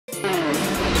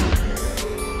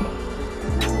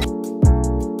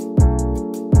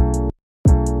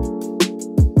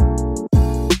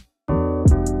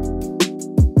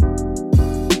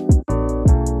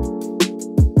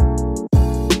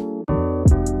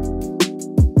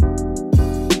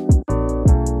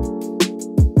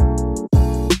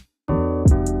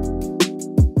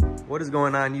What is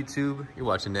going on, YouTube? You're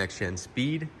watching Next Gen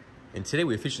Speed, and today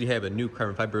we officially have a new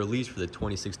carbon fiber release for the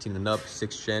 2016 and up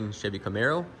 6th Gen Chevy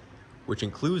Camaro, which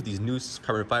includes these new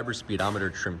carbon fiber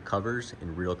speedometer trim covers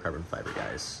in real carbon fiber,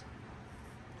 guys.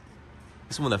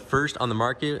 This is one of the first on the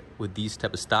market with these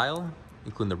type of style,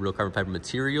 including the real carbon fiber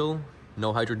material,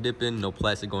 no hydro dipping, no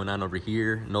plastic going on over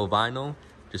here, no vinyl,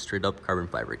 just straight up carbon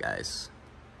fiber, guys.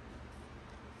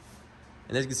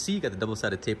 And as you can see, you got the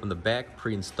double-sided tape on the back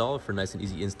pre-installed for nice and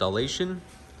easy installation.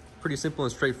 Pretty simple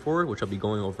and straightforward, which I'll be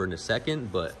going over in a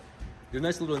second, but there's a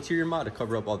nice little interior mod to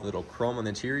cover up all the little chrome on the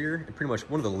interior, and pretty much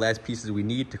one of the last pieces we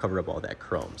need to cover up all that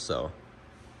chrome. So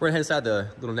we're gonna head inside the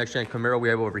little Next Gen Camaro we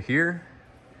have over here,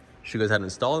 show you guys how to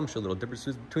install them, show a little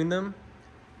differences between them,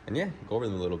 and yeah, go over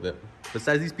them a little bit.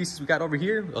 Besides these pieces we got over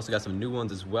here, we also got some new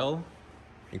ones as well,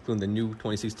 including the new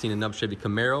 2016 and up Chevy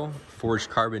Camaro forged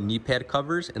carbon knee pad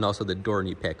covers, and also the door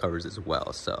knee pad covers as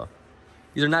well. So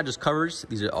these are not just covers,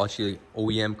 these are actually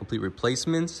OEM complete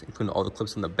replacements, including all the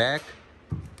clips on the back.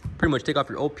 Pretty much take off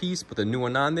your old piece, put the new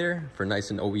one on there for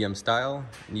nice and OEM style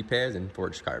knee pads and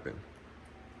forged carbon.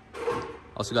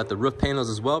 Also got the roof panels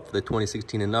as well for the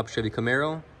 2016 and up Chevy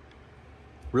Camaro.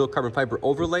 Real carbon fiber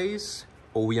overlays,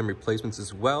 OEM replacements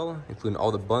as well, including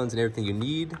all the buttons and everything you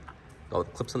need, all the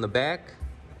clips on the back,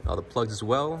 all the plugs as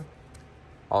well,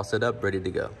 all set up, ready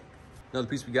to go. Another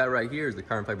piece we got right here is the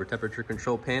carbon fiber temperature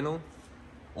control panel.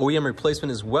 OEM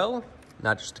replacement as well,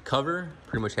 not just a cover,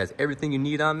 pretty much has everything you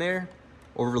need on there,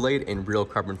 overlaid in real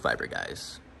carbon fiber,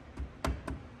 guys.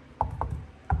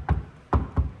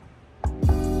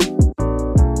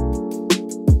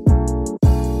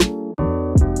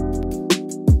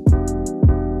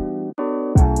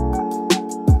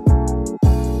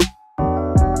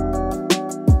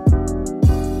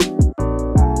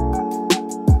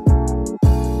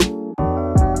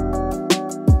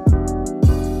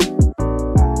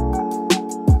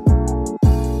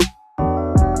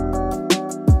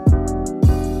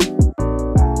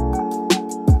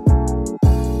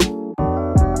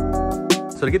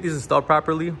 So to get these installed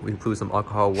properly, we include some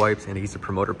alcohol wipes and adhesive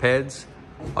promoter pads.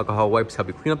 Alcohol wipes help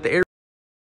you clean up the area.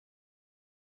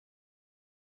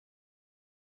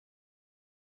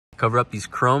 Cover up these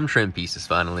chrome trim pieces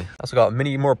finally. Also got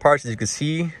many more parts, as you can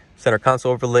see. Center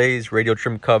console overlays, radio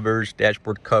trim covers,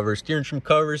 dashboard covers, steering trim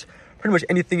covers. Pretty much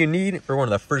anything you need. We're one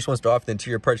of the first ones to offer the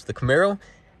interior parts of the Camaro,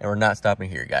 and we're not stopping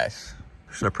here, guys.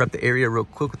 Just gonna prep the area real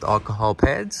quick with the alcohol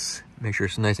pads. Make sure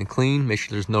it's nice and clean. Make sure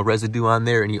there's no residue on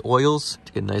there, any oils,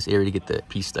 to get a nice area to get the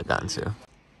piece stuck onto. And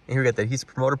here we got the adhesive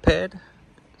promoter pad.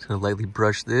 Just gonna lightly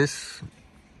brush this.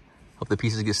 Hope the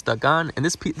pieces get stuck on. And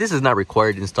this is not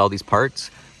required to install these parts,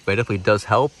 but it definitely does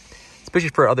help, especially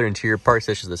for other interior parts,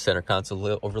 such as the center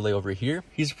console overlay over here.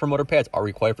 Adhesive promoter pads are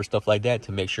required for stuff like that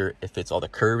to make sure it fits all the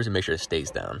curves and make sure it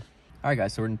stays down. All right,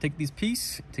 guys, so we're gonna take these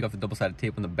pieces, take off the double-sided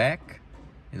tape on the back,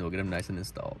 and we'll get them nice and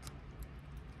installed.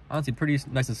 Honestly, pretty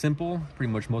nice and simple.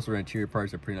 Pretty much most of our interior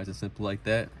parts are pretty nice and simple like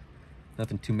that.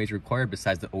 Nothing too major required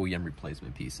besides the OEM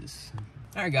replacement pieces.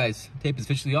 All right, guys, tape is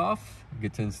officially off.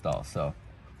 Good to install. So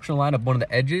we're just gonna line up one of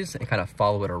the edges and kind of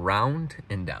follow it around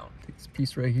and down. Take this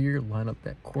piece right here, line up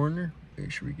that corner.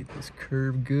 Make sure we get this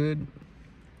curve good.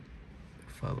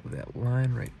 Follow that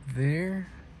line right there.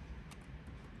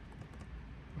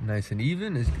 Nice and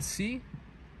even, as you can see.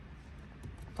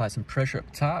 Apply some pressure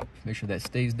up top. Make sure that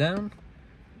stays down.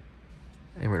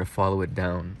 And we're gonna follow it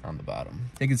down on the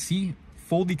bottom. You can see,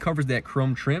 fully covers that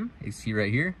chrome trim. You see right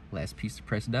here, last piece to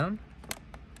press down.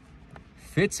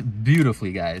 Fits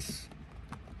beautifully, guys.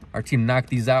 Our team knocked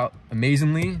these out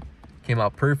amazingly. Came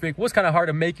out perfect. Was kind of hard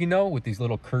to make, you know, with these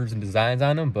little curves and designs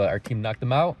on them, but our team knocked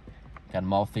them out. Got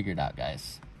them all figured out,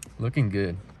 guys. Looking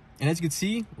good. And as you can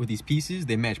see, with these pieces,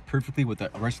 they match perfectly with the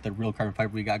rest of the real carbon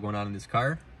fiber we got going on in this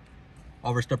car.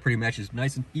 All of our stuff pretty matches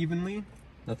nice and evenly.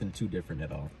 Nothing too different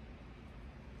at all.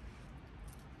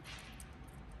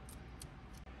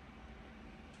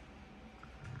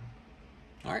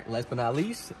 All right, last but not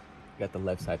least, got the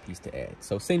left side piece to add.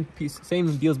 So same piece,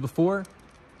 same deal as before.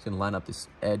 Just gonna line up this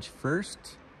edge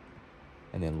first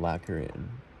and then lock her in.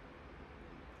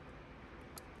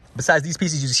 Besides these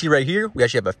pieces you see right here, we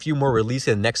actually have a few more releases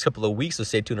in the next couple of weeks, so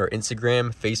stay tuned to our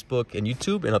Instagram, Facebook, and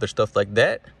YouTube, and other stuff like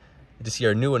that to see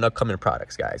our new and upcoming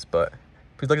products, guys. But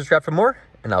please like and subscribe for more,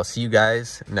 and I'll see you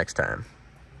guys next time.